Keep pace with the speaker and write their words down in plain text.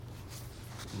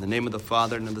In the name of the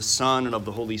Father, and of the Son, and of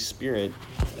the Holy Spirit.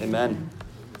 Amen.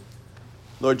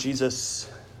 Lord Jesus,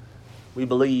 we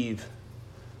believe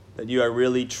that you are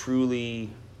really, truly,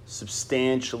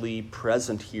 substantially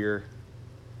present here,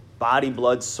 body,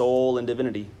 blood, soul, and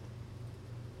divinity.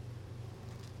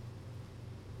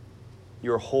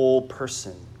 Your whole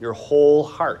person, your whole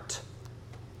heart,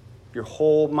 your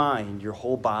whole mind, your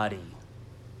whole body,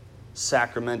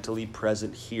 sacramentally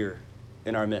present here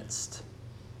in our midst.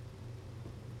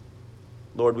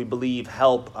 Lord, we believe,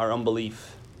 help our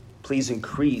unbelief. Please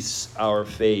increase our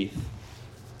faith.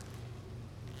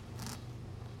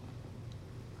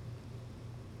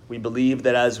 We believe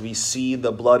that as we see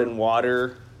the blood and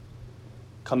water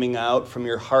coming out from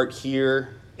your heart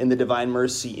here in the Divine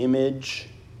Mercy image,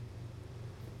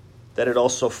 that it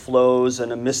also flows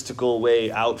in a mystical way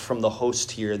out from the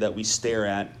host here that we stare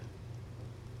at,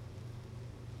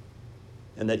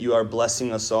 and that you are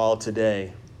blessing us all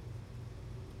today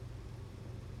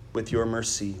with your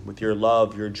mercy, with your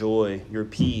love, your joy, your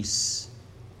peace,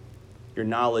 your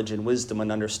knowledge and wisdom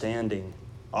and understanding,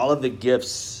 all of the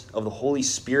gifts of the Holy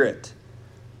Spirit.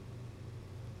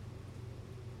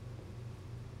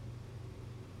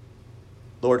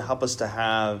 Lord, help us to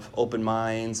have open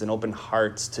minds and open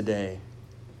hearts today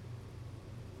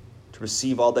to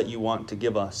receive all that you want to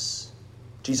give us.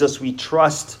 Jesus, we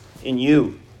trust in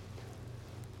you.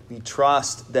 We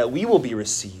trust that we will be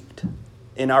received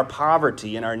in our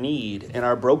poverty, in our need, in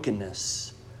our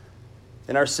brokenness,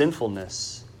 in our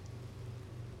sinfulness.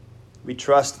 We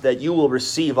trust that you will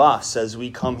receive us as we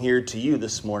come here to you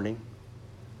this morning,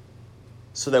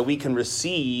 so that we can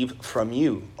receive from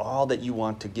you all that you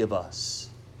want to give us.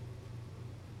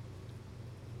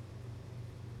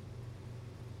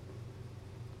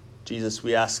 Jesus,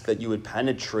 we ask that you would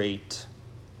penetrate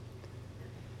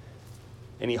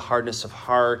any hardness of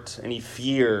heart, any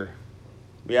fear.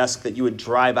 We ask that you would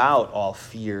drive out all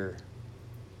fear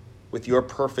with your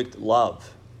perfect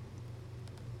love.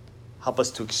 Help us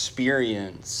to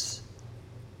experience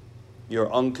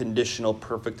your unconditional,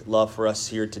 perfect love for us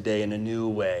here today in a new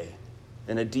way,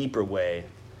 in a deeper way,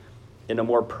 in a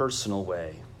more personal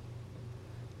way,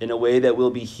 in a way that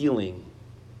will be healing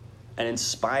and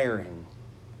inspiring,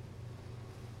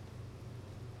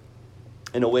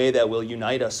 in a way that will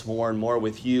unite us more and more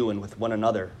with you and with one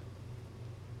another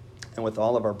and with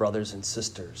all of our brothers and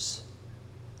sisters,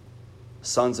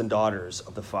 sons and daughters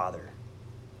of the Father.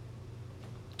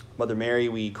 Mother Mary,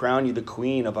 we crown you the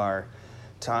queen of our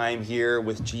time here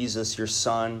with Jesus, your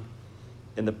Son,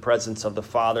 in the presence of the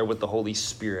Father with the Holy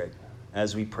Spirit,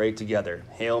 as we pray together.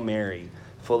 Hail Mary,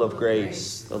 full of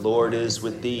grace, the Lord is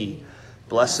with thee.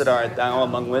 Blessed art thou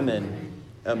among women,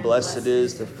 and blessed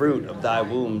is the fruit of thy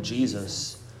womb,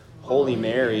 Jesus. Holy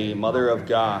Mary, Mother of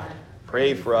God,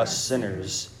 pray for us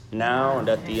sinners, now and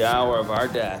at the hour of our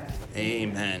death.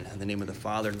 Amen. In the name of the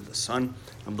Father, and of the Son,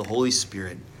 and of the Holy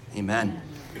Spirit. Amen.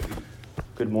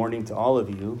 Good morning to all of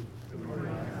you. Good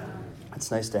morning. It's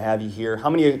nice to have you here. How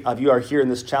many of you are here in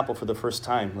this chapel for the first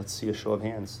time? Let's see a show of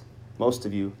hands. Most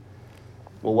of you.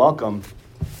 Well, welcome.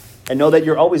 And know that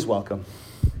you're always welcome.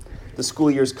 The school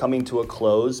year is coming to a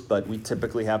close, but we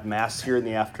typically have Mass here in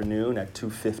the afternoon at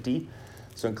 2:50.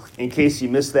 So in case you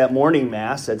missed that morning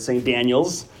Mass at St.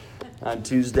 Daniel's on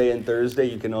Tuesday and Thursday,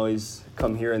 you can always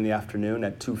come here in the afternoon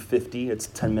at 2:50. It's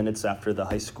 10 minutes after the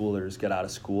high schoolers get out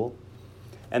of school.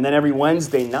 And then every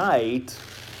Wednesday night,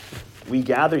 we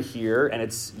gather here, and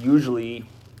it's usually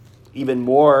even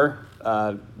more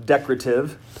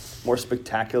decorative, more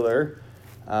spectacular.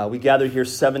 We gather here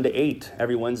 7 to 8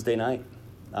 every Wednesday night.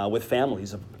 With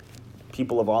families of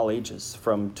people of all ages,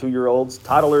 from 2-year-olds,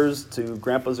 toddlers, to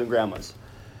grandpas and grandmas.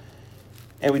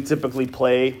 And we typically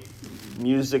play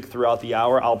music throughout the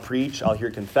hour. I'll preach, I'll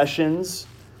hear confessions.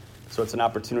 So it's an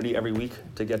opportunity every week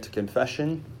to get to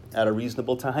confession at a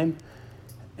reasonable time.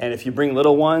 And if you bring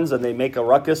little ones and they make a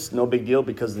ruckus, no big deal,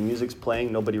 because the music's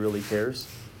playing, nobody really cares.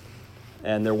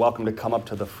 And they're welcome to come up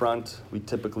to the front. We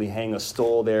typically hang a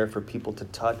stole there for people to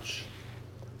touch.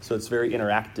 So it's very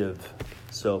interactive.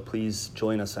 So please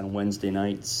join us on Wednesday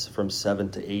nights from 7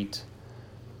 to 8.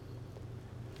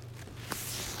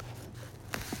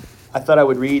 I thought I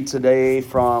would read today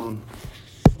from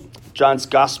John's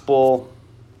Gospel.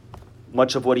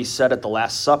 Much of what he said at the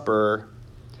Last Supper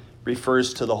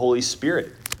refers to the Holy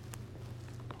Spirit.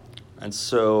 And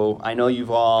so I know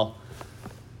you've all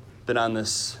been on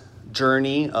this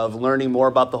journey of learning more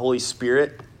about the Holy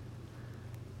Spirit,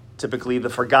 typically the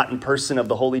forgotten person of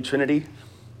the Holy Trinity.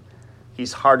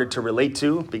 He's harder to relate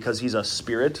to because he's a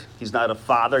spirit. He's not a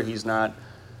father. He's not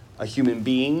a human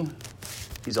being.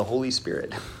 He's a Holy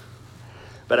Spirit.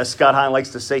 But as Scott Hahn likes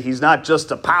to say, he's not just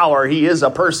a power. He is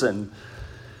a person.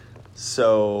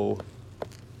 So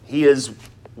he is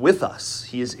with us.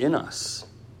 He is in us.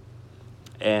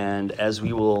 And as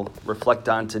we will reflect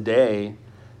on today,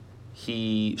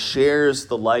 he shares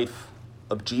the life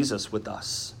of Jesus with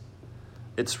us.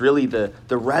 It's really the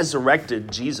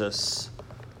resurrected Jesus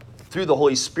through the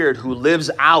Holy Spirit who lives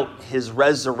out his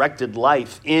resurrected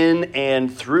life in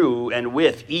and through and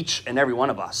with each and every one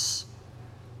of us.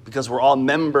 Because we're all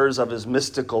members of his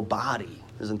mystical body.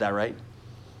 Isn't that right?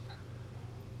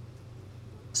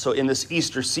 So in this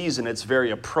Easter season, it's very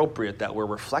appropriate that we're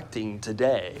reflecting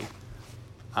today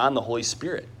on the Holy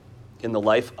Spirit in the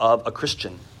life of a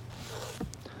Christian.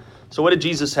 So what did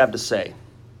Jesus have to say?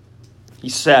 He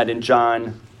said in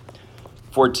John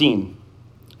 14,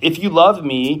 "If you love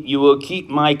me, you will keep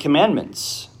my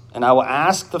commandments, and I will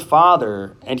ask the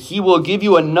Father, and he will give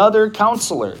you another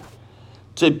counselor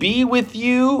to be with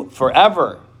you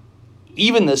forever,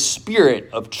 even the Spirit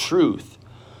of truth,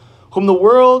 whom the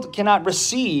world cannot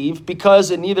receive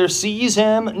because it neither sees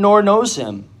him nor knows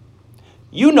him.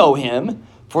 You know him,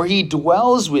 for he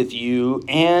dwells with you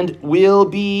and will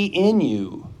be in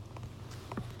you."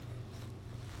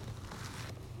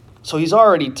 So he's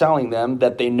already telling them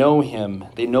that they know him,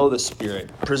 they know the Spirit.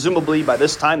 Presumably by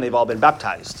this time they've all been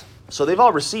baptized. So they've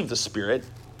all received the Spirit.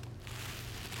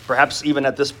 Perhaps even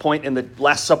at this point in the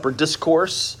Last Supper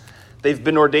discourse, they've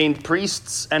been ordained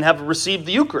priests and have received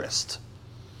the Eucharist.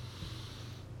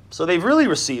 So they've really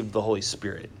received the Holy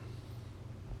Spirit.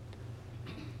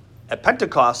 At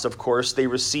Pentecost, of course, they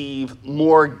receive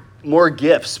more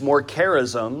gifts, more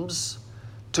charisms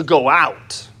to go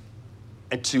out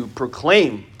and to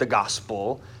proclaim the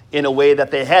gospel in a way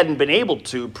that they hadn't been able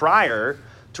to prior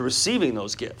to receiving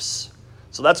those gifts.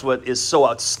 So that's what is so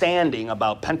outstanding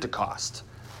about Pentecost.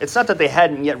 It's not that they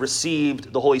hadn't yet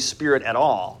received the Holy Spirit at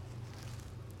all.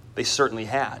 They certainly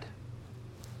had.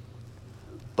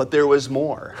 But there was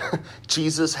more.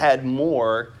 Jesus had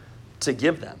more to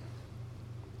give them.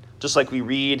 Just like we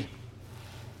read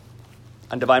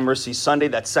on Divine Mercy Sunday,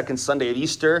 that second Sunday of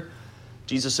Easter,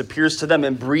 Jesus appears to them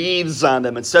and breathes on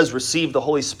them and says, "Receive the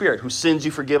Holy Spirit. Whose sins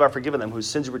you forgive are forgiven them. Whose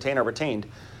sins you retain are retained."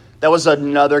 That was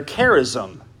another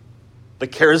charism. The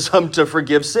charism to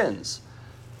forgive sins.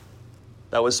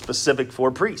 That was specific for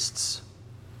priests.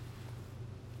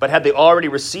 But had they already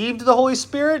received the Holy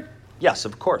Spirit? Yes,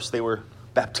 of course. They were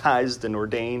baptized and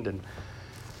ordained. And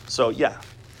so, yeah,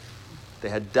 they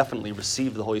had definitely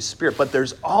received the Holy Spirit. But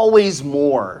there's always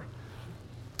more.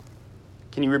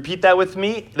 Can you repeat that with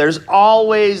me? There's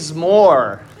always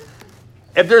more.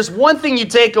 If there's one thing you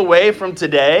take away from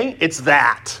today, it's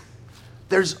that.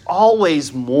 There's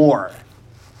always more.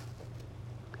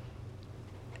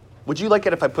 Would you like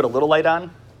it if I put a little light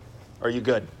on? Or are you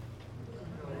good?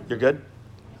 You're good?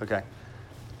 Okay.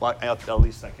 Well, at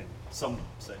least I can. Some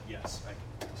said yes. I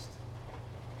can just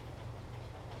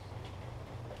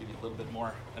give you a little bit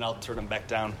more, and I'll turn them back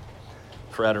down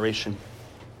for adoration.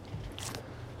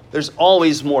 There's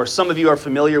always more. Some of you are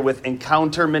familiar with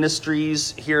Encounter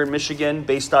Ministries here in Michigan,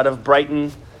 based out of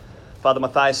Brighton. Father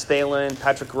Matthias Thalen,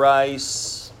 Patrick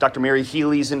Rice, Dr. Mary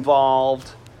Healy's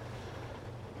involved.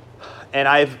 And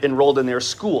I've enrolled in their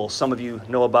school. Some of you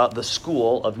know about the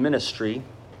School of Ministry.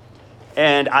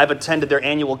 And I've attended their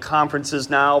annual conferences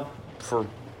now for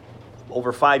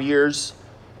over 5 years.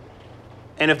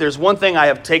 And if there's one thing I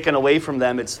have taken away from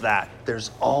them, it's that.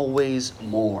 There's always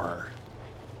more.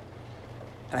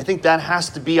 And I think that has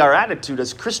to be our attitude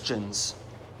as Christians.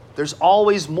 There's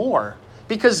always more.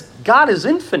 Because God is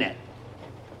infinite.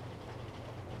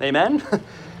 Amen?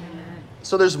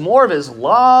 So there's more of his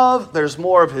love. There's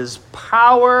more of his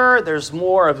power. There's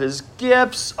more of his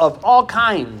gifts of all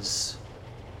kinds.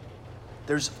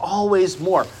 There's always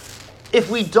more. If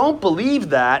we don't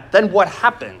believe that, then what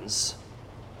happens?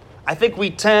 I think we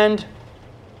tend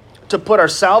to put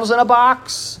ourselves in a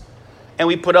box, and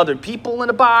we put other people in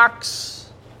a box,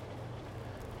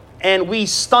 and we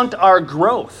stunt our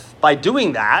growth. By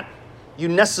doing that, you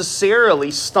necessarily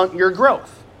stunt your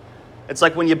growth. It's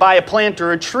like when you buy a plant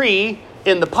or a tree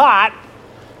in the pot,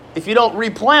 if you don't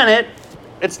replant it,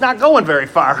 it's not going very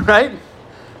far, right?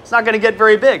 It's not going to get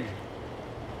very big.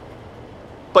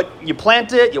 But you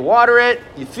plant it, you water it,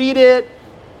 you feed it,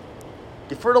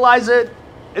 you fertilize it,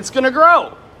 it's going to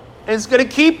grow. And it's going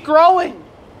to keep growing.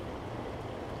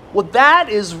 Well, that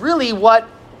is really what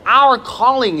our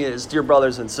calling is, dear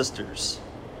brothers and sisters.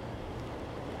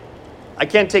 I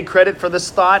can't take credit for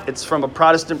this thought. It's from a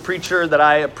Protestant preacher that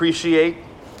I appreciate.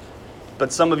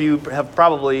 But some of you have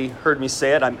probably heard me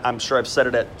say it. I'm sure I've said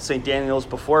it at St. Daniel's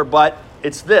before. But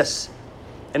it's this.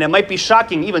 And it might be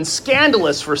shocking, even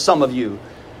scandalous for some of you.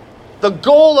 The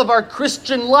goal of our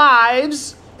Christian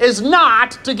lives is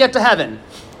not to get to heaven.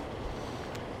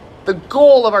 The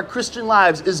goal of our Christian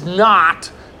lives is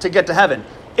not to get to heaven.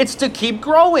 It's to keep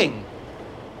growing.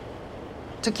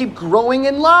 To keep growing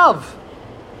in love.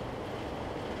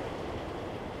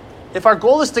 If our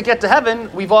goal is to get to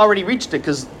heaven, we've already reached it,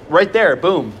 because right there,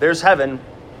 boom, there's heaven.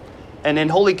 And in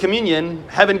Holy Communion,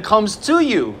 heaven comes to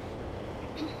you.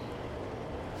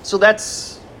 So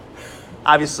that's,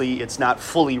 obviously, it's not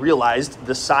fully realized,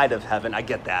 this side of heaven. I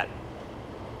get that.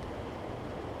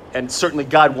 And certainly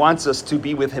God wants us to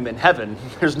be with him in heaven.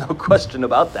 There's no question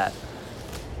about that.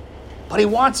 But he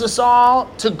wants us all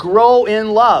to grow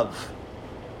in love.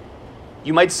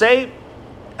 You might say,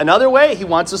 another way, he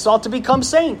wants us all to become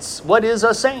saints. What is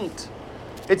a saint?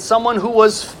 It's someone who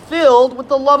was filled with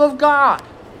the love of God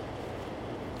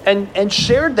and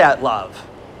shared that love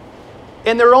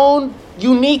in their own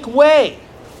unique way.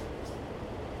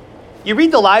 You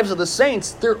read the lives of the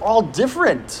saints, they're all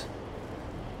different.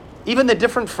 Even the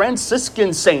different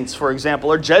Franciscan saints, for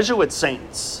example, or Jesuit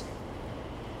saints.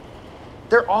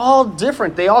 They're all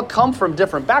different. They all come from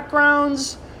different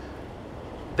backgrounds.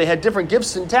 They had different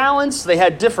gifts and talents. They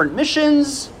had different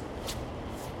missions.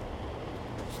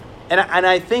 And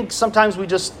I think sometimes we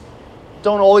just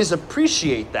don't always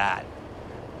appreciate that.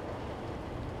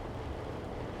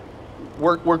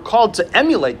 We're called to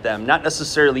emulate them, not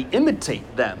necessarily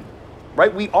imitate them,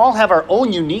 right? We all have our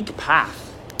own unique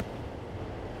path.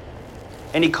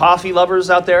 Any coffee lovers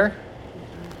out there?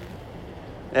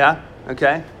 Yeah?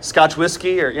 Okay. Scotch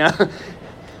whiskey, or, yeah.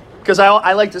 Because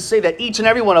I like to say that each and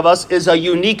every one of us is a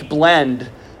unique blend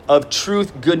of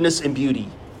truth, goodness, and beauty.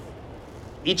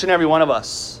 Each and every one of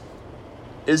us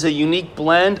is a unique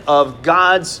blend of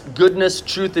God's goodness,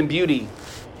 truth, and beauty,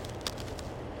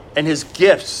 and his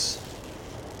gifts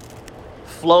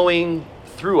flowing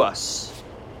through us.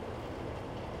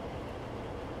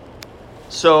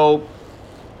 So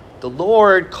the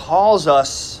Lord calls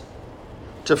us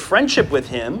to friendship with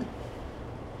him,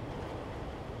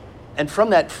 and from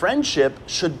that friendship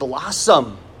should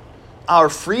blossom our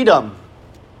freedom.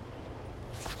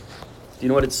 Do you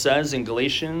know what it says in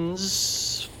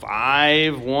Galatians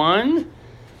 5:1?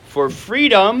 For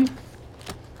freedom,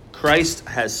 Christ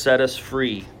has set us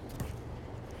free.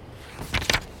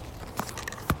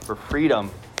 For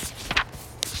freedom,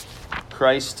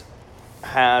 Christ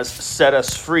has set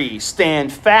us free.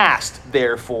 Stand fast,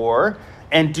 therefore,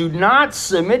 and do not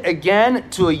submit again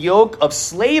to a yoke of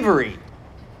slavery.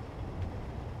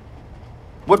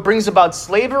 What brings about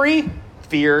slavery?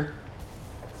 Fear.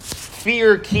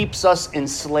 Fear keeps us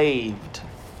enslaved.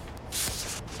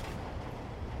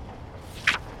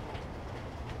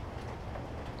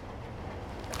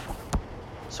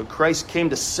 So Christ came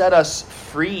to set us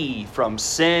free from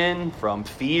sin, from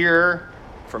fear,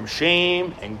 from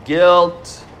shame and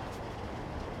guilt.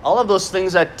 All of those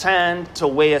things that tend to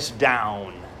weigh us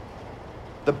down.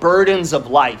 The burdens of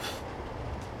life.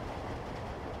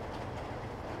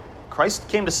 Christ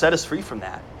came to set us free from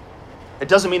that. It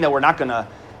doesn't mean that we're not going to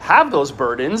have those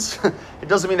burdens. It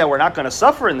doesn't mean that we're not going to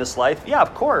suffer in this life. Yeah,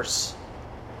 of course.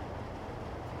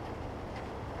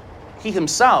 He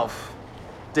himself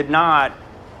did not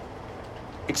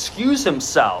excuse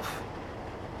himself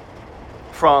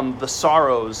from the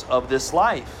sorrows of this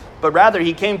life, but rather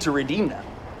he came to redeem them.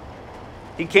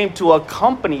 He came to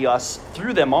accompany us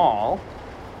through them all,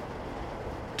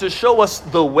 to show us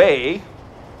the way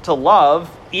to love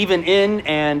even in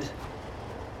and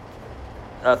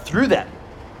through them,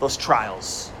 those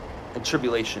trials and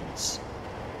tribulations.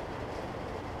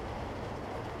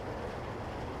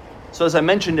 So as I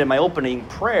mentioned in my opening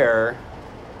prayer,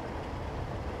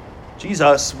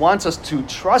 Jesus wants us to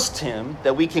trust him,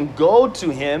 that we can go to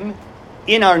him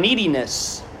in our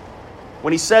neediness.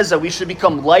 When he says that we should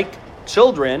become like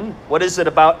children, what is it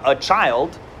about a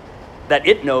child that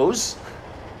it knows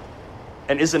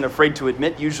and isn't afraid to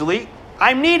admit usually?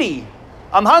 I'm needy.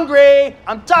 I'm hungry.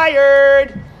 I'm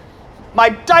tired. My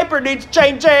diaper needs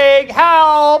changing.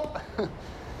 Help!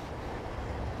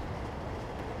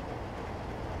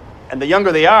 And the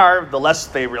younger they are, the less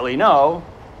they really know.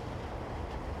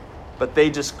 But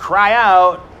they just cry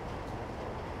out.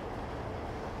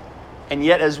 And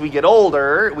yet as we get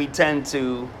older, we tend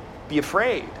to be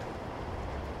afraid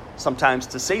sometimes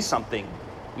to say something.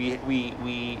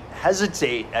 We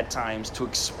hesitate at times to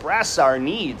express our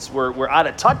needs. We're out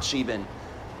of touch even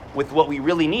with what we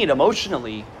really need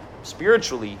emotionally,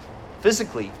 spiritually,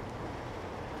 physically,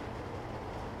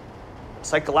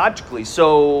 psychologically.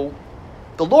 So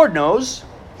the Lord knows.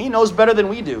 He knows better than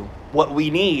we do what we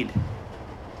need.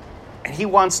 And he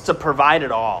wants to provide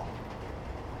it all.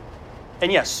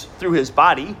 And yes, through his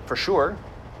body, for sure.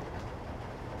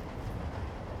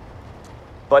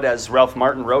 But as Ralph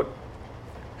Martin wrote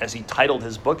as he titled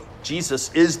his book,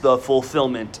 Jesus is the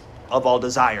fulfillment of all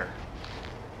desire.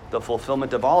 The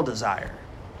fulfillment of all desire.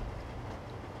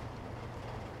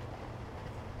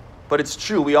 But it's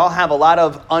true, we all have a lot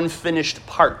of unfinished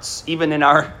parts, even in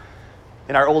our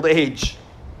old age.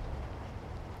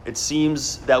 It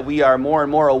seems that we are more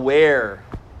and more aware,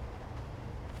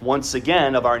 once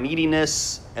again, of our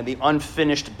neediness and the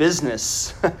unfinished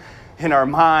business in our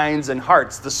minds and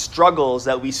hearts, the struggles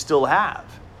that we still have.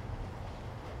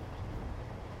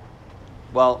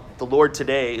 Well, the Lord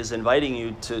today is inviting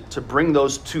you to bring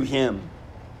those to him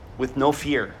with no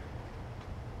fear,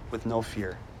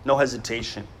 no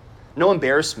hesitation, no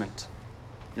embarrassment,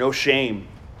 no shame.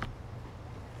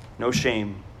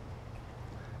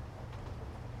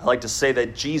 I like to say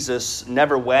that Jesus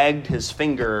never wagged his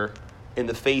finger in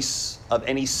the face of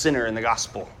any sinner in the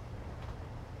gospel.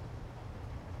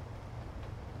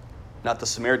 Not the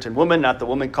Samaritan woman, not the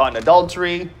woman caught in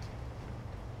adultery,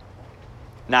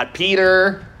 not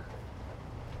Peter,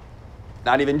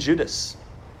 not even Judas.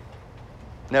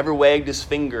 Never wagged his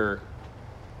finger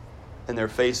in their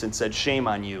face and said, "Shame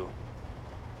on you."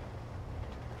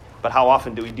 But how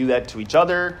often do we do that to each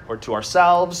other or to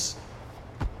ourselves?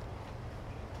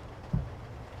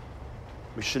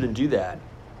 We shouldn't do that.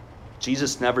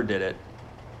 Jesus never did it.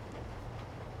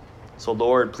 So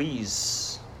Lord,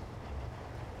 please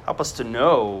help us to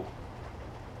know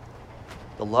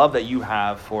the love that you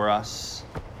have for us.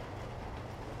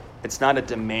 It's not a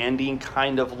demanding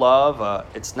kind of love.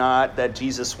 It's not that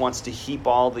Jesus wants to heap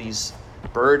all these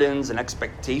burdens and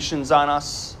expectations on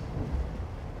us.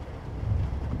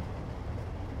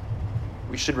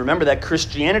 We should remember that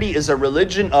Christianity is a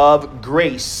religion of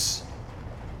grace.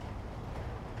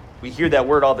 We hear that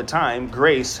word all the time,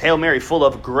 grace. Hail Mary, full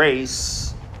of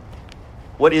grace.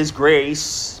 What is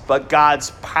grace but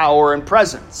God's power and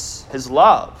presence, his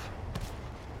love?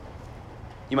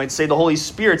 You might say the Holy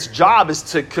Spirit's job is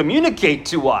to communicate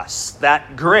to us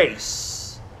that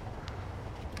grace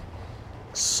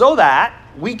so that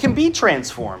we can be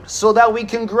transformed, so that we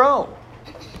can grow.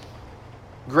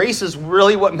 Grace is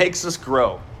really what makes us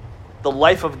grow. The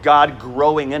life of God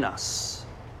growing in us.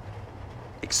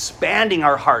 Expanding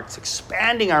our hearts,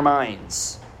 expanding our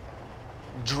minds.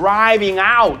 Driving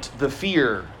out the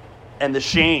fear and the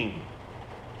shame.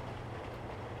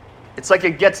 It's like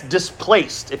it gets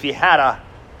displaced. If you had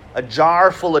a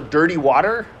jar full of dirty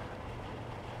water,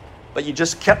 but you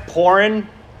just kept pouring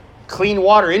clean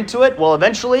water into it, well,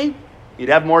 eventually you'd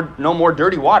have no more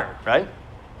dirty water, right?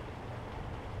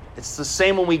 It's the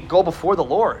same when we go before the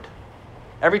Lord.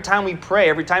 Every time we pray,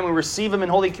 every time we receive him in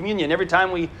Holy Communion, every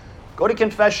time we go to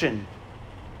confession,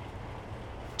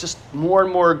 just more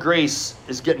and more grace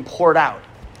is getting poured out,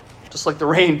 just like the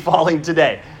rain falling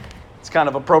today. It's kind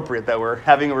of appropriate that we're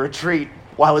having a retreat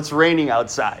while it's raining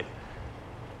outside.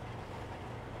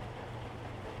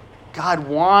 God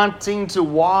wanting to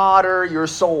water your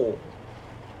soul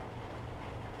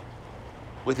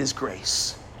with his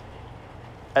grace.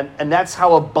 And that's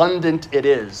how abundant it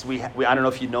is. We I don't know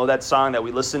if you know that song that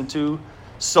we listened to,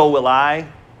 So Will I.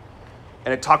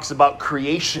 And it talks about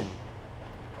creation.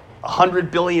 100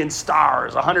 billion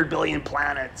stars, 100 billion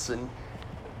planets, and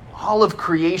all of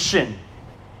creation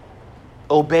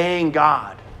obeying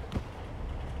God.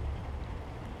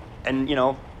 And,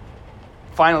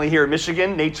 finally here in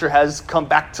Michigan, nature has come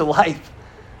back to life.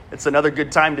 It's another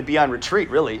good time to be on retreat,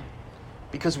 really,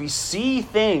 because we see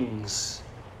things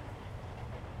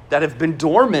that have been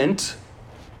dormant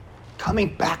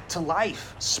coming back to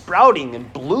life, sprouting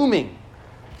and blooming.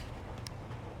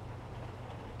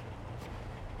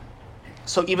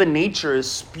 So even nature is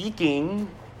speaking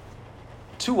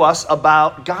to us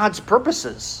about God's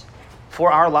purposes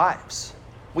for our lives.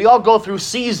 We all go through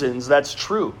seasons, that's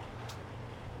true.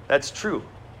 That's true.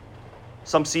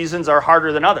 Some seasons are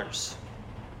harder than others.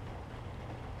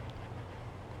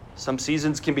 Some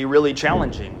seasons can be really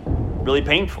challenging, really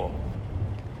painful.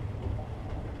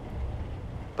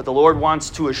 But the Lord wants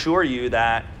to assure you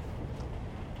that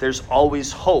there's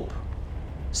always hope.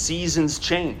 Seasons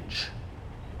change.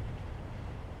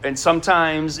 And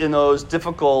sometimes in those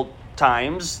difficult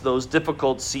times, those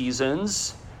difficult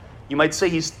seasons, you might say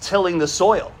he's tilling the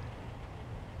soil.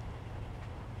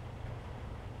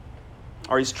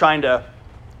 Or he's trying to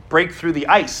break through the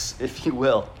ice, if you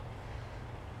will.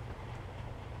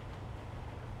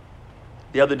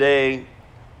 The other day,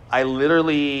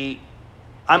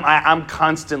 I'm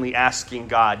constantly asking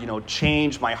God,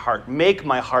 change my heart, make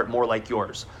my heart more like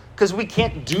yours. Because we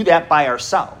can't do that by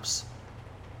ourselves.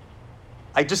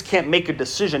 I just can't make a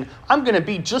decision. I'm going to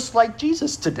be just like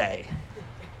Jesus today.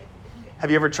 Have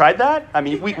you ever tried that? I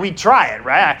mean, we try it,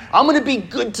 right? I'm going to be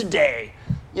good today.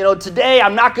 today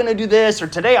I'm not going to do this, or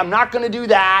today I'm not going to do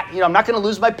that. I'm not going to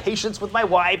lose my patience with my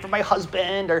wife or my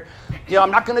husband, or,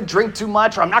 I'm not going to drink too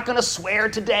much, or I'm not going to swear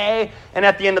today. And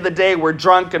at the end of the day, we're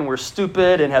drunk and we're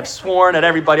stupid and have sworn at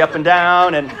everybody up and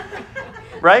down, and,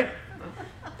 right?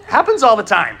 Happens all the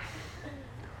time.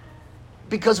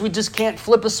 Because we just can't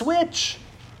flip a switch.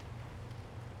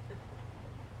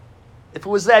 If it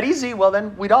was that easy, well,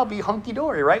 then we'd all be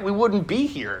hunky-dory, right? We wouldn't be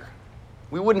here.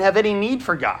 We wouldn't have any need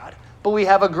for God. But we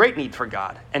have a great need for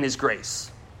God and His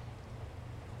grace.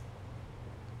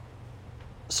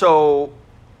 So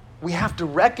we have to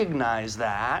recognize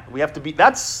that. We have to be,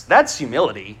 that's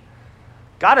humility.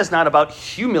 God is not about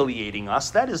humiliating us.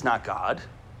 That is not God.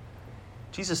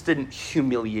 Jesus didn't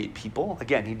humiliate people.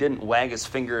 Again, He didn't wag His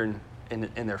finger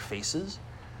in their faces.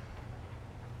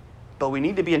 But we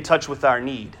need to be in touch with our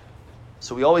need.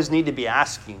 So we always need to be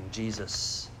asking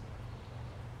Jesus,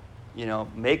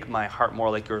 make my heart more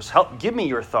like yours. Give me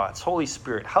your thoughts. Holy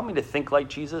Spirit, help me to think like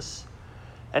Jesus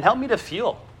and help me to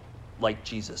feel like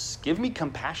Jesus. Give me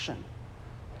compassion.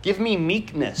 Give me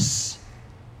meekness.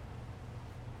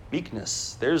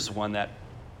 Meekness, there's one that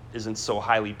isn't so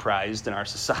highly prized in our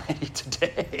society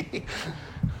today.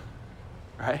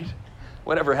 Right?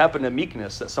 Whatever happened to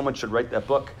meekness? That someone should write that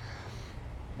book.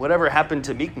 Whatever happened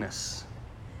to meekness?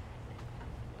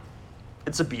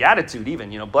 It's a beatitude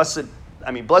even.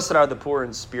 Blessed are the poor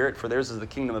in spirit, for theirs is the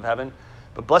kingdom of heaven.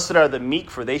 But blessed are the meek,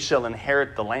 for they shall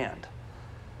inherit the land.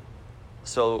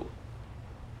 So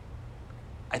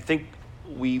I think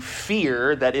we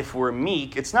fear that if we're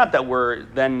meek, it's not that we're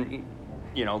then,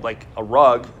 like a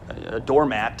rug, a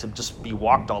doormat to just be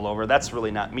walked all over. That's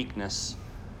really not meekness.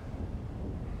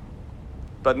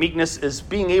 But meekness is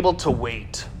being able to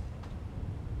wait.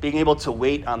 Being able to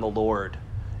wait on the Lord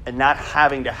and not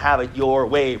having to have it your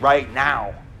way right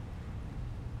now.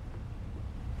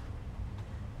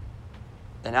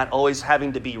 And not always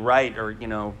having to be right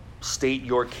or, state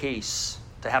your case,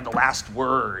 to have the last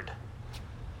word.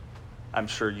 I'm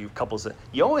sure you couples,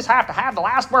 you always have to have the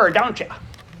last word, don't you?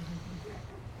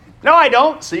 No, I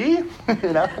don't, see?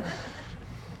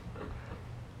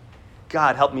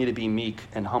 God, help me to be meek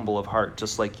and humble of heart,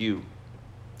 just like you.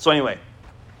 So anyway,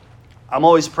 I'm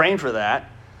always praying for that.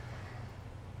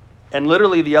 And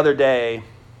literally the other day,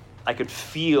 I could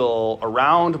feel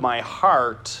around my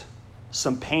heart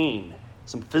some pain,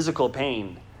 some physical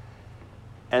pain.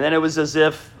 And then it was as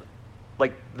if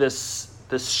like this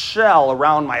shell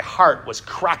around my heart was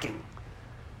cracking.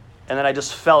 And then I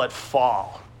just felt it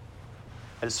fall.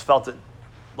 I just felt it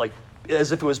like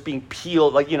as if it was being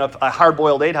peeled, like, a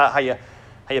hard-boiled egg, how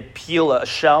you peel a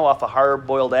shell off a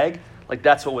hard-boiled egg. Like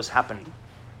that's what was happening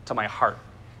to my heart.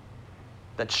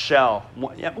 That shell.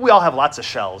 We all have lots of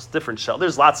shells, different shells.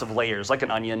 There's lots of layers, like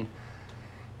an onion.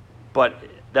 But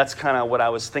that's kind of what I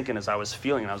was thinking as I was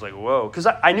feeling. I was like, whoa. Because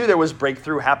I knew there was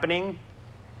breakthrough happening.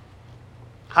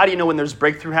 How do you know when there's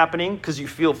breakthrough happening? Because you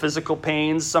feel physical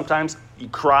pains. Sometimes you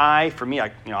cry. For me,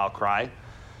 I'll cry.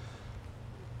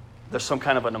 There's some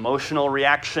kind of an emotional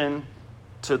reaction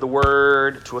to the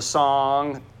word, to a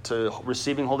song, to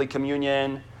receiving Holy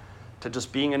Communion, to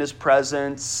just being in His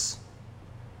presence.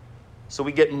 So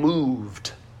we get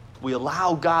moved. We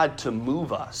allow God to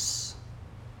move us.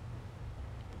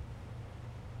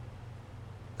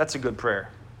 That's a good prayer.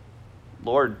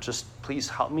 Lord, just please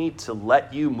help me to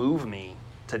let you move me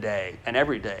today and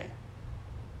every day.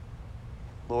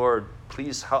 Lord,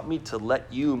 please help me to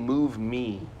let you move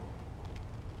me.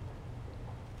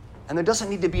 And there doesn't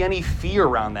need to be any fear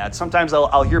around that. Sometimes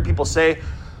I'll hear people say,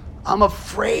 I'm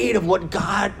afraid of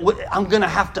I'm going to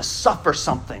have to suffer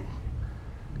something.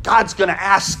 God's going to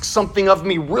ask something of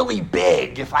me really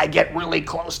big if I get really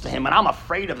close to Him, and I'm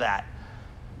afraid of that.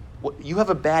 Well, you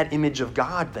have a bad image of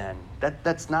God then.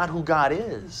 That's not who God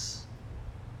is.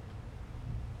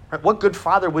 Right? What good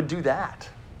father would do that?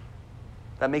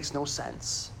 That makes no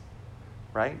sense.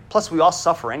 Right? Plus, we all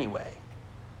suffer anyway.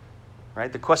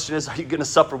 Right? The question is, are you going to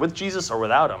suffer with Jesus or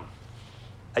without Him?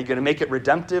 Are you going to make it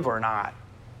redemptive or not?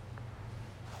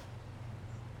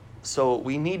 So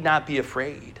we need not be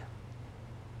afraid.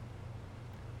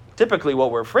 Typically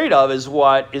what we're afraid of is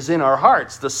what is in our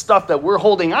hearts, the stuff that we're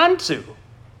holding on to.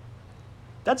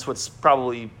 That's what's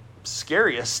probably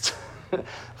scariest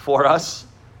for us.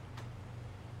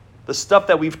 The stuff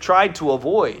that we've tried to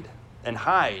avoid and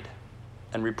hide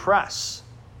and repress.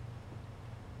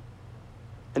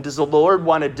 And does the Lord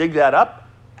want to dig that up?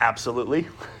 Absolutely.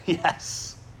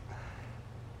 Yes.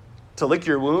 To lick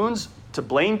your wounds? To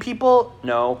blame people?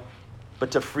 No. But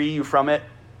to free you from it?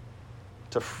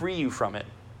 To free you from it.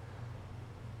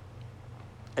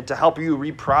 And to help you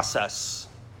reprocess,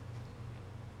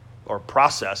 or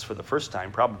process for the first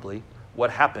time probably, what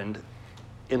happened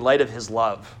in light of his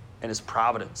love and his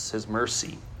providence, his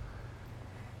mercy.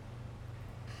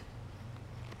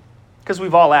 Because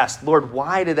we've all asked, Lord,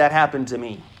 why did that happen to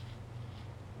me?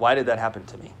 Why did that happen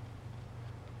to me?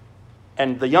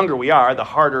 And the younger we are, the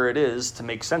harder it is to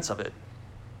make sense of it.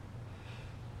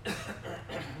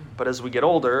 But as we get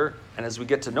older and as we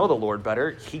get to know the Lord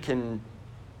better, he can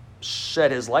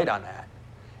shed his light on that.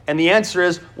 And the answer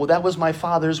is, well, that was my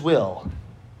Father's will.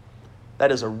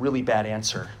 That is a really bad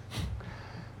answer.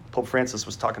 Pope Francis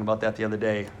was talking about that the other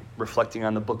day, reflecting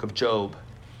on the book of Job.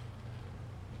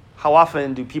 How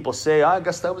often do people say, I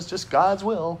guess that was just God's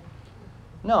will?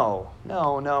 No.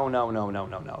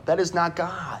 That is not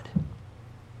God.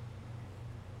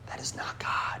 That is not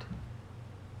God.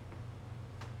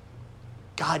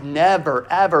 God never,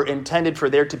 ever intended for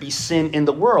there to be sin in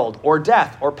the world, or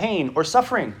death, or pain, or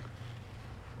suffering.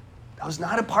 That was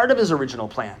not a part of his original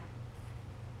plan.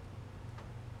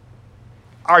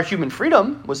 Our human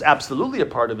freedom was absolutely a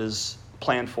part of his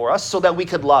plan for us so that we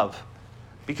could love.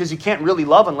 Because you can't really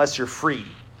love unless you're free.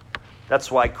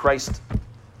 That's why Christ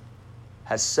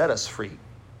has set us free.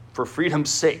 For freedom's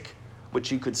sake.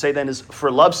 Which you could say then is for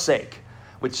love's sake.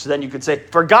 Which then you could say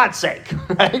for God's sake.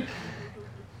 Right?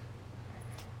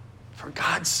 For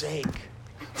God's sake.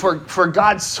 For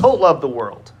God so loved the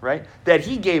world. Right? That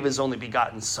he gave his only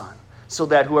begotten Son. So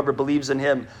that whoever believes in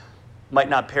him might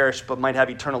not perish but might have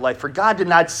eternal life. For God did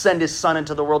not send his Son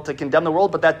into the world to condemn the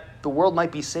world, but that the world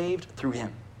might be saved through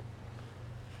him.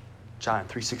 John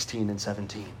 3:16 and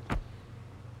 17.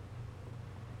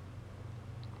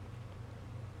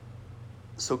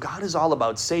 So God is all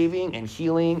about saving and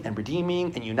healing and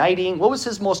redeeming and uniting. What was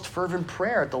his most fervent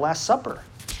prayer at the Last Supper?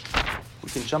 We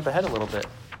can jump ahead a little bit.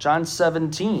 John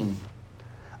 17.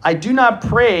 I do not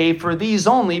pray for these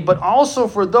only, but also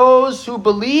for those who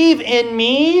believe in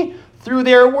me through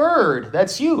their word.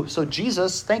 That's you. So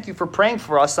Jesus, thank you for praying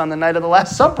for us on the night of the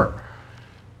Last Supper.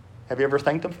 Have you ever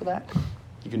thanked him for that?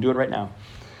 You can do it right now.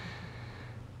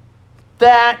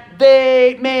 That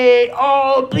they may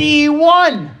all be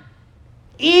one,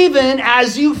 even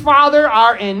as you, Father,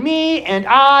 are in me and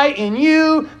I in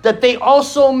you, that they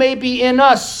also may be in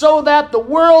us, so that the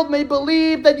world may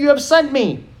believe that you have sent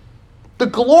me. The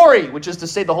glory, which is to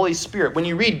say the Holy Spirit. When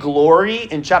you read glory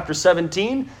in chapter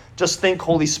 17, just think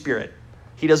Holy Spirit.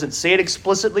 He doesn't say it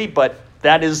explicitly, but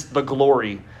that is the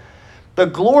glory. The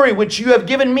glory which you have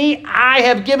given me, I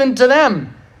have given to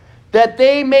them, that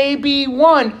they may be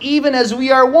one, even as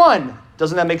we are one.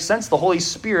 Doesn't that make sense? The Holy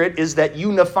Spirit is that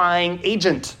unifying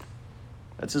agent.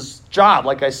 That's his job,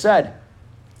 like I said.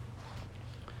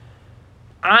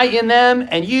 I in them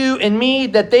and you in me,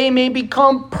 that they may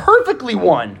become perfectly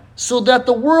one, so that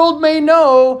the world may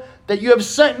know that you have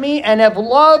sent me and have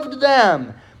loved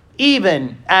them,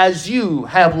 even as you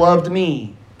have loved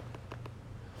me.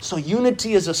 So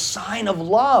unity is a sign of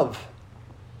love.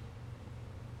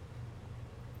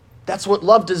 That's what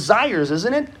love desires,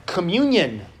 isn't it?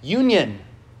 Communion, union.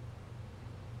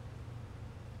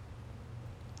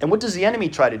 And what does the enemy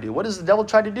try to do? What does the devil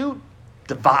try to do?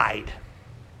 Divide.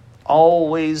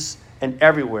 Always and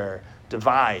everywhere.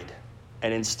 Divide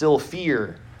and instill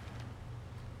fear.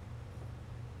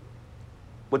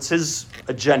 What's his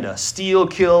agenda? Steal,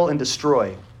 kill, and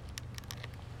destroy.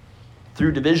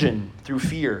 Through division, through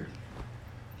fear.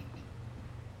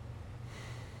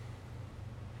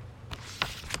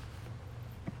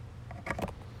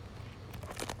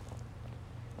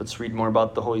 Let's read more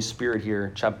about the Holy Spirit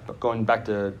here. Going back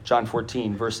to John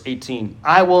 14, verse 18.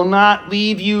 I will not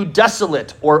leave you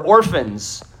desolate or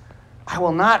orphans. I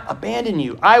will not abandon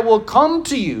you. I will come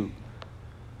to you.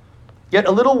 Yet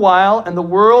a little while, and the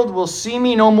world will see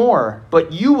me no more.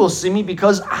 But you will see me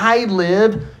because I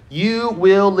live. You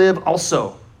will live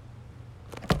also.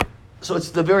 So it's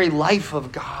the very life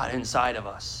of God inside of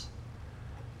us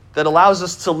that allows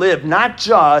us to live not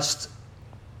just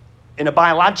in a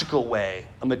biological way,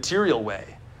 a material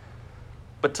way,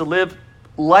 but to live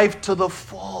life to the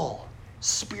full,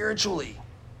 spiritually,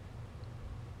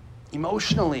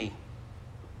 emotionally,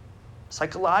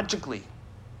 psychologically.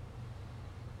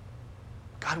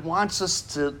 God wants us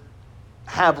to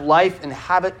have life and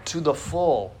have it to the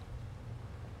full.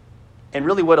 And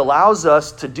really what allows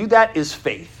us to do that is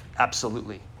faith,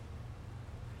 absolutely.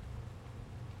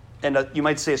 And you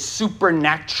might say a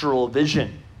supernatural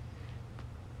vision.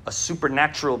 A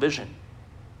supernatural vision,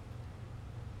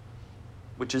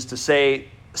 which is to say,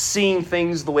 seeing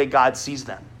things the way God sees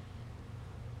them.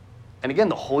 And again,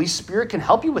 the Holy Spirit can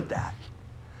help you with that.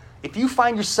 If you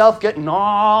find yourself getting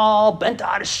all bent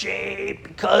out of shape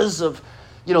because of,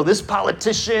 this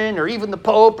politician or even the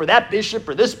Pope or that bishop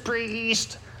or this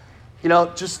priest,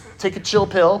 Just take a chill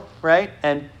pill, right?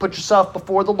 And put yourself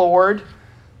before the Lord,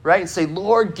 right? And say,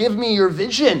 Lord, give me your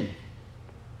vision.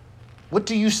 What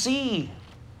do you see?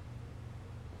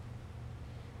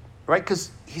 Right?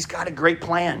 Because he's got a great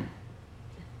plan.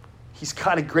 He's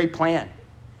got a great plan.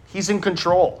 He's in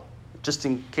control, just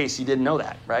in case you didn't know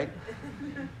that, right?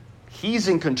 He's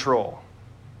in control.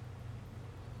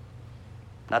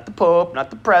 Not the Pope, not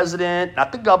the president,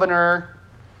 not the governor,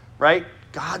 right?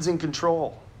 God's in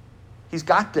control. He's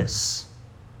got this.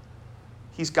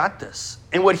 He's got this.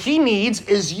 And what he needs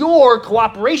is your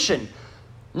cooperation,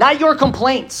 not your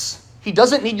complaints. He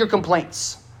doesn't need your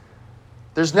complaints.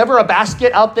 There's never a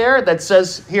basket out there that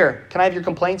says, here, can I have your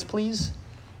complaints, please?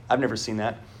 I've never seen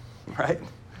that, right?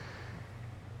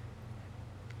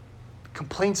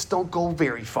 Complaints don't go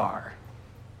very far.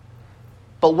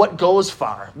 But what goes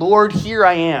far? Lord, here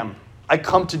I am. I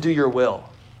come to do your will.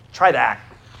 Try that.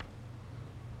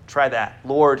 Try that.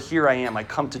 Lord, here I am. I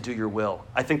come to do your will.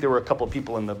 I think there were a couple of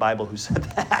people in the Bible who said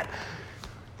that.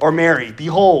 Or Mary,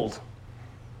 behold,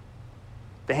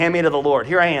 the handmaid of the Lord.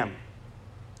 Here I am.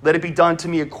 Let it be done to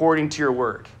me according to your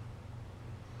word.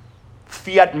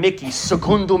 Fiat mihi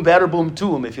secundum verbum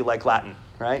tuum, if you like Latin,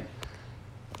 right?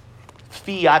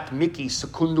 Fiat mihi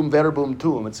secundum verbum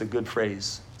tuum. It's a good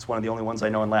phrase. It's one of the only ones I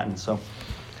know in Latin. So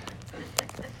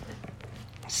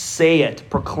say it,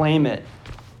 proclaim it.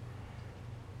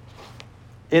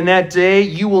 In that day,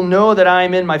 you will know that I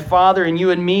am in my Father, and you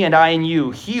in me, and I in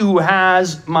you. He who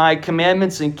has my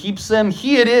commandments and keeps them,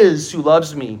 he it is who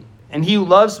loves me. And he who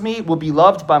loves me will be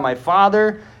loved by my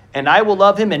Father, and I will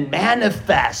love him and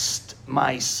manifest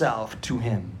myself to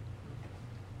him.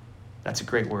 That's a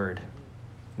great word.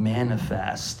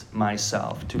 Manifest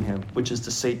myself to him, which is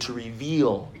to say to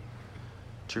reveal,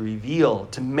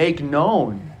 to make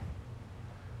known.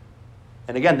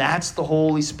 And again, that's the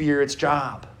Holy Spirit's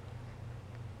job.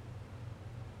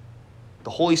 The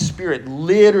Holy Spirit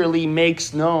literally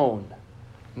makes known,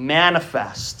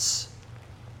 manifests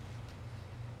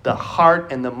the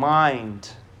heart and the mind,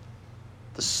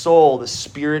 the soul, the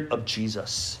spirit of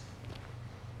Jesus.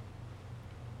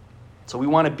 So we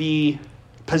want to be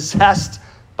possessed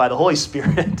by the Holy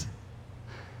Spirit.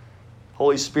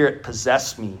 Holy Spirit,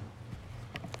 possess me.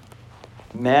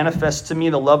 Manifest to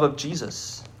me the love of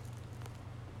Jesus.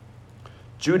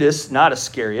 Judas, not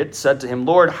Iscariot, said to him,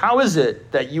 Lord, how is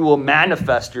it that you will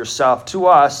manifest yourself to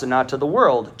us and not to the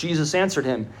world? Jesus answered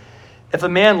him, if a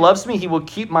man loves me, he will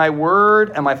keep my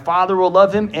word, and my Father will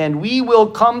love him, and we will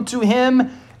come to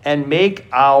him and make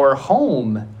our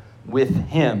home with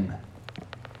him.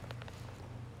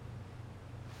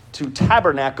 To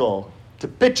tabernacle, to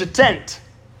pitch a tent,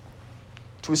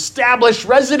 to establish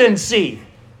residency.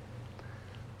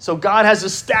 So God has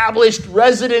established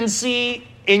residency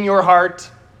in your heart,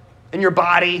 in your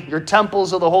body, your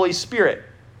temples of the Holy Spirit.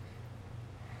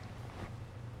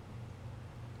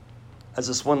 As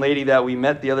this one lady that we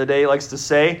met the other day likes to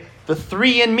say, the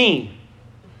three in me.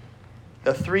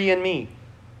 The three in me.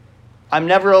 I'm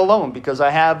never alone because I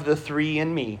have the three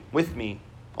in me, with me,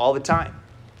 all the time.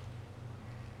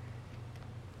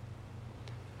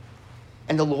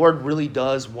 And the Lord really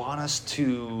does want us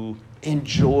to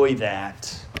enjoy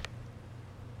that.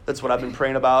 That's what I've been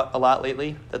praying about a lot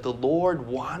lately, that the Lord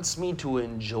wants me to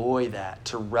enjoy that,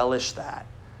 to relish that,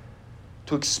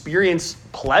 to experience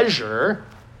pleasure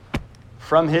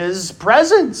from his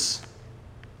presence.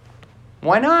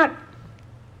 Why not?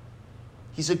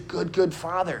 He's a good, good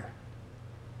Father.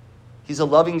 He's a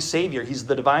loving Savior. He's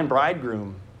the divine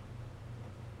bridegroom.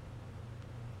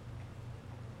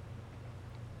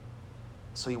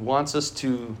 So he wants us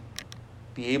to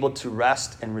be able to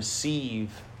rest and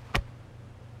receive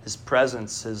his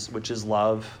presence, which is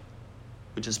love,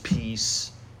 which is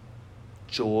peace,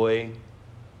 joy.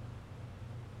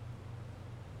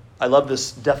 I love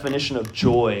this definition of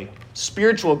joy.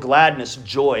 Spiritual gladness,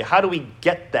 joy. How do we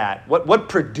get that? What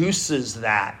produces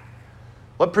that?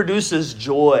 What produces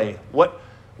joy?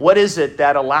 What is it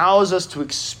that allows us to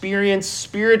experience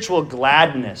spiritual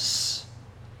gladness?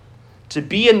 To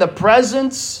be in the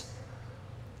presence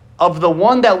of the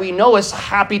one that we know is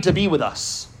happy to be with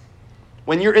us.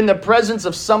 When you're in the presence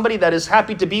of somebody that is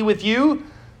happy to be with you,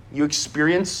 you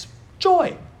experience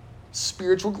joy,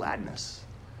 spiritual gladness.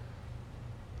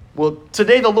 Well,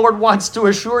 today the Lord wants to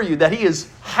assure you that he is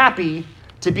happy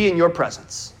to be in your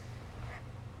presence.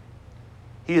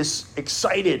 He is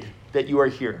excited that you are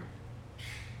here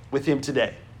with him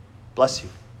today. Bless you.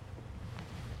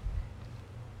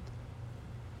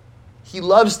 He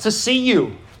loves to see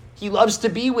you. He loves to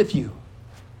be with you.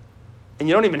 And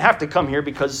you don't even have to come here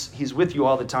because he's with you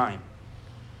all the time.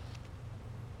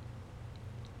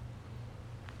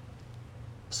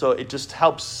 So it just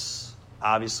helps,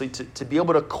 obviously, to be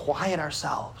able to quiet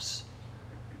ourselves.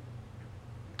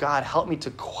 God, help me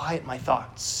to quiet my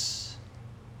thoughts.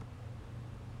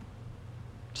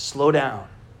 Slow down.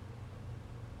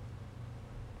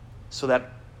 So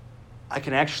that I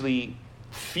can actually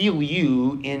feel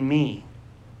you in me.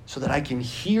 So that I can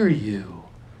hear you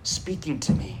speaking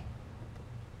to me.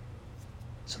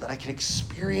 So that I can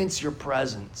experience your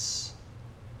presence.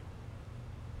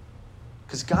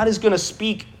 Because God is going to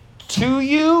speak to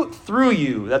you through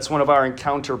you. That's one of our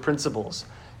encounter principles.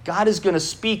 God is going to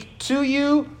speak to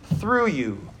you through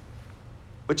you.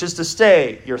 Which is to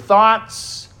say, your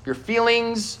thoughts, your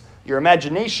feelings, your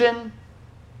imagination,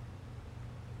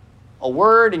 a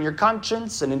word in your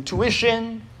conscience, an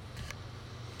intuition.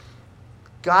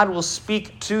 God will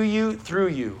speak to you through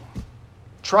you.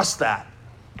 Trust that.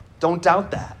 Don't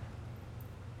doubt that.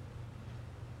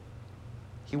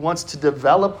 He wants to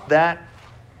develop that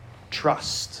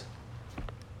trust.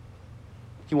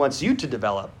 He wants you to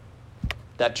develop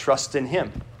that trust in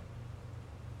him.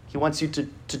 He wants you to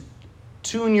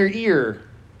tune your ear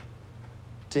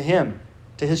to him,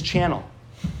 to his channel.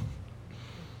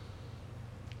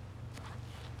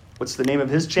 What's the name of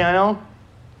his channel?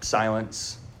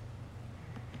 Silence.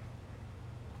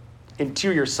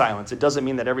 Interior silence. It doesn't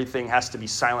mean that everything has to be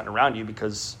silent around you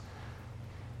because,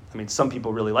 some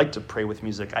people really like to pray with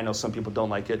music. I know some people don't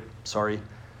like it. Sorry.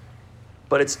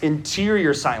 But it's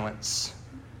interior silence.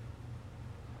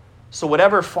 So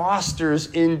whatever fosters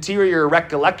interior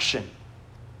recollection,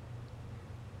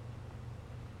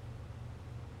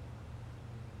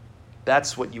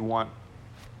 that's what you want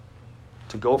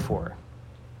to go for.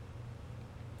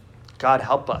 God,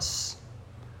 help us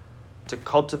to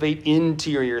cultivate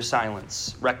interior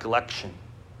silence, recollection.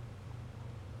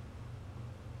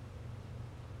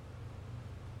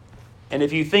 And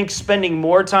if you think spending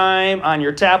more time on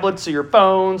your tablets or your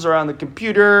phones or on the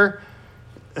computer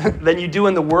than you do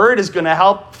in the Word is going to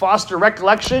help foster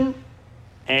recollection,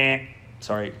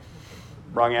 sorry,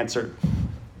 wrong answer.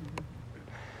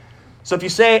 So if you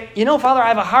say, Father, I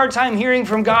have a hard time hearing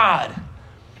from God.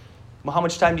 Well, how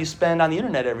much time do you spend on the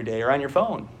internet every day or on your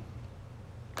phone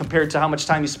compared to how much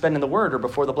time you spend in the Word or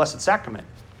before the Blessed Sacrament?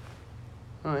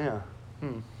 Oh, yeah.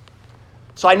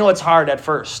 So I know it's hard at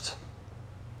first.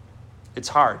 It's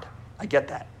hard. I get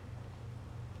that.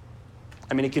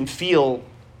 It can feel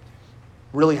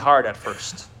really hard at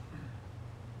first.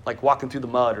 Like walking through the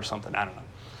mud or something. I don't know.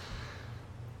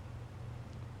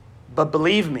 But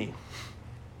believe me,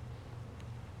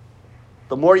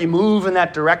 the more you move in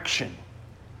that direction,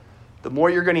 the more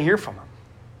you're going to hear from him.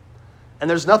 And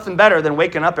there's nothing better than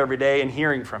waking up every day and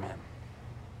hearing from him.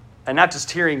 And not just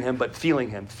hearing him, but feeling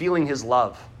him, feeling his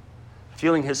love,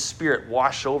 feeling his Spirit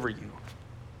wash over you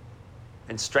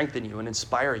and strengthen you and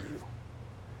inspire you.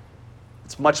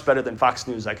 It's much better than Fox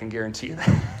News, I can guarantee you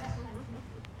that.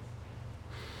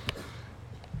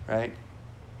 Right?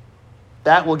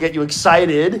 That will get you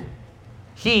excited.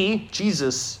 He,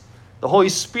 Jesus, the Holy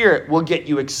Spirit will get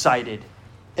you excited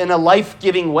in a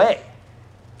life-giving way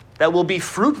that will be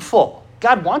fruitful.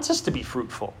 God wants us to be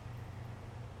fruitful.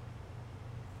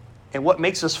 And what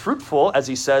makes us fruitful, as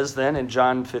he says then in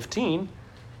John 15,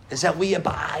 is that we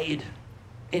abide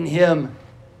in him.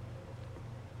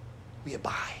 We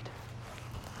abide.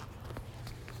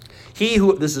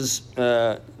 This is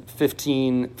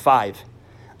 15:5.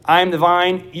 I am the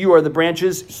vine, you are the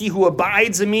branches. He who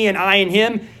abides in me and I in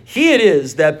him, he it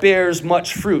is that bears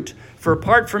much fruit. For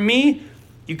apart from me,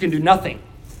 you can do nothing.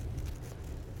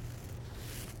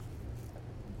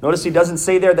 Notice he doesn't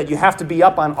say there that you have to be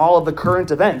up on all of the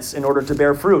current events in order to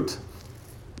bear fruit.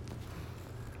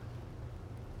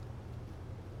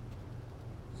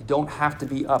 You don't have to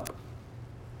be up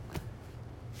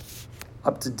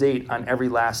to date on every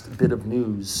last bit of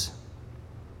news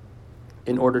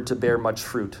in order to bear much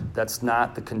fruit. That's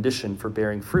not the condition for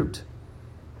bearing fruit.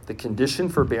 The condition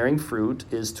for bearing fruit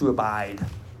is to abide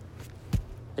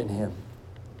in him.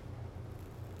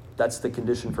 That's the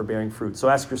condition for bearing fruit. So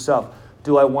ask yourself,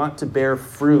 do I want to bear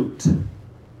fruit?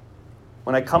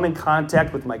 When I come in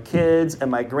contact with my kids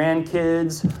and my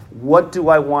grandkids, what do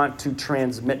I want to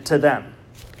transmit to them?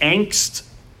 Angst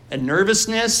and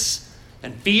nervousness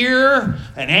and fear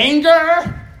and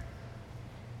anger?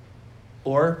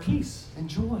 Or peace and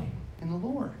joy in the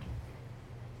Lord?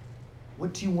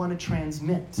 What do you want to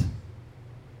transmit?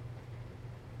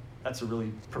 That's a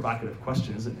really provocative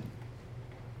question, isn't it?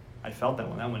 I felt that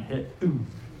when that one hit. Ooh.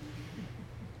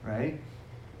 Right?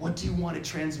 What do you want to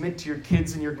transmit to your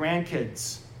kids and your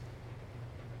grandkids?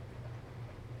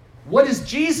 What is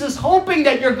Jesus hoping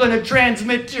that you're going to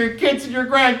transmit to your kids and your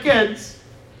grandkids?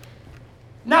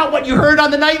 Not what you heard on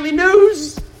the nightly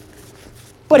news.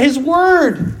 but his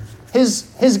word, his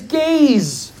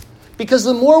gaze. Because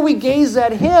the more we gaze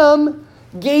at him,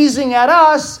 gazing at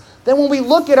us, then when we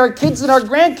look at our kids and our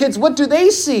grandkids, what do they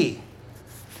see?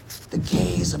 The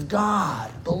gaze of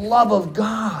God, the love of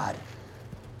God.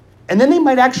 And then they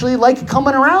might actually like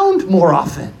coming around more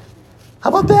often. How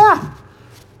about that?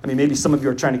 I mean, maybe some of you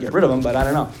are trying to get rid of them, but I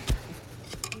don't know.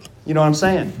 You know what I'm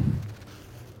saying?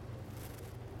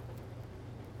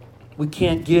 We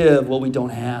can't give what we don't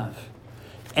have.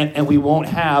 And we won't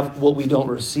have what we don't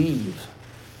receive.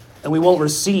 And we won't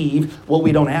receive what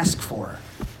we don't ask for.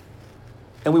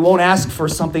 And we won't ask for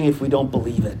something if we don't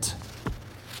believe it.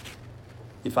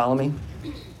 You follow me?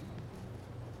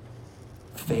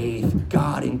 Faith.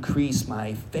 God, increase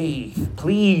my faith.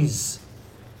 Please.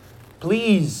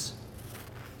 Please.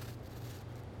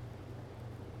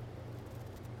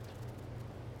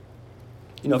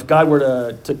 You know, if God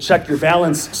were to check your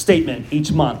balance statement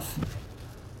each month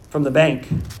from the bank,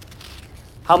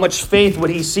 how much faith would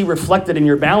he see reflected in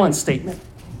your balance statement?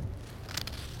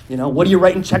 You know, what are you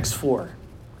writing checks for?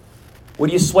 What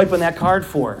are you swiping that card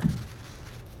for?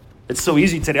 It's so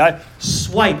easy today. I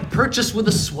swipe, purchase with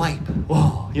a swipe.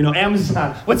 Whoa, you know,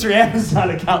 Amazon. What's your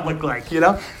Amazon account look like, you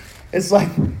know? It's like,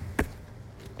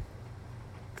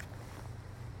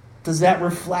 does that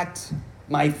reflect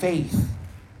my faith?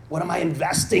 What am I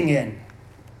investing in?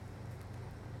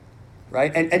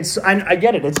 Right? And so I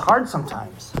get it. It's hard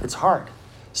sometimes. It's hard.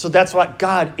 So that's why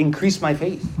God, increase my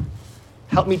faith.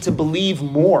 Help me to believe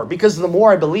more. Because the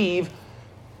more I believe,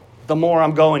 the more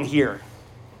I'm going here.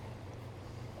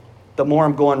 The more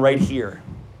I'm going right here.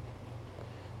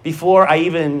 Before I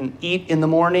even eat in the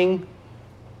morning,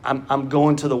 I'm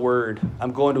going to the Word.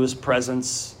 I'm going to His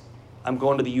presence. I'm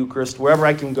going to the Eucharist. Wherever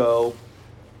I can go.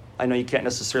 I know you can't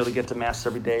necessarily get to Mass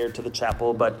every day or to the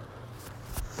chapel, but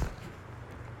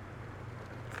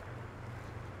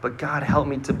God, help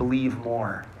me to believe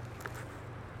more.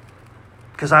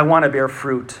 Because I want to bear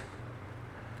fruit.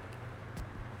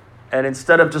 And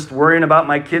instead of just worrying about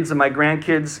my kids and my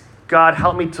grandkids, God,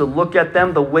 help me to look at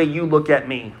them the way you look at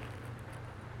me.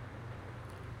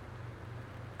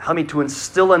 Help me to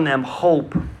instill in them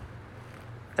hope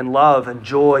and love and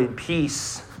joy and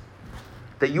peace.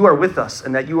 That you are with us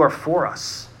and that you are for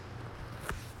us.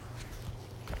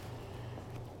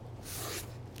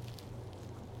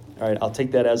 All right, I'll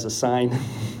take that as a sign.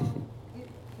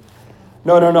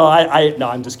 No,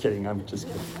 I'm just kidding.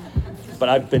 But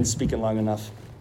I've been speaking long enough.